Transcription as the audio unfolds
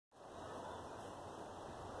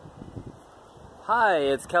Hi,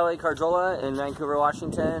 it's Kelly Cardrola in Vancouver,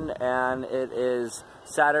 Washington, and it is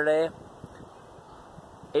Saturday,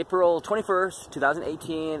 April 21st,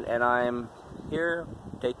 2018, and I'm here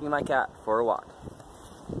taking my cat for a walk.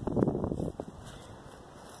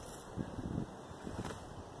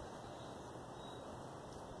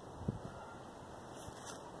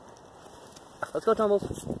 Let's go,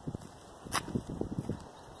 Tumbles.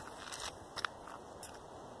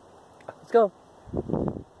 Let's go.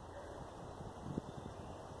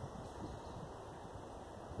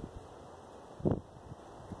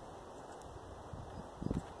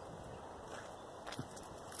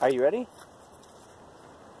 Are you ready?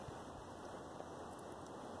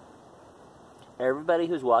 Everybody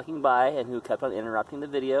who's walking by and who kept on interrupting the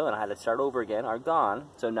video and I had to start over again are gone,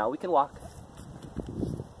 so now we can walk.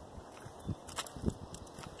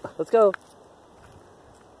 Let's go.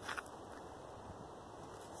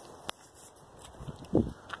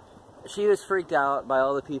 She was freaked out by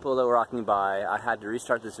all the people that were walking by. I had to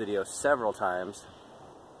restart this video several times,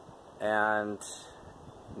 and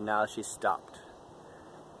now she's stopped.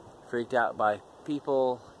 Freaked out by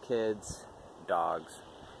people, kids, dogs,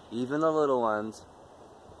 even the little ones.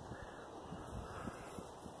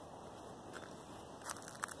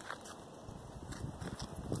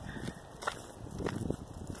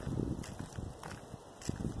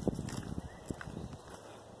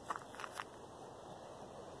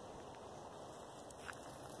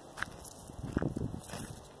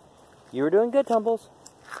 You were doing good, Tumbles.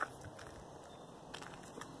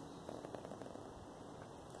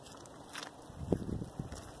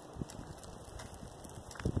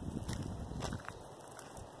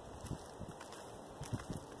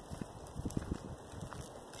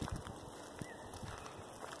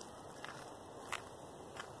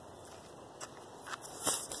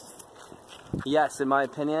 Yes, in my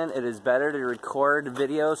opinion, it is better to record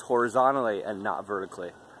videos horizontally and not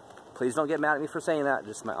vertically. Please don't get mad at me for saying that,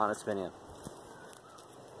 just my honest opinion.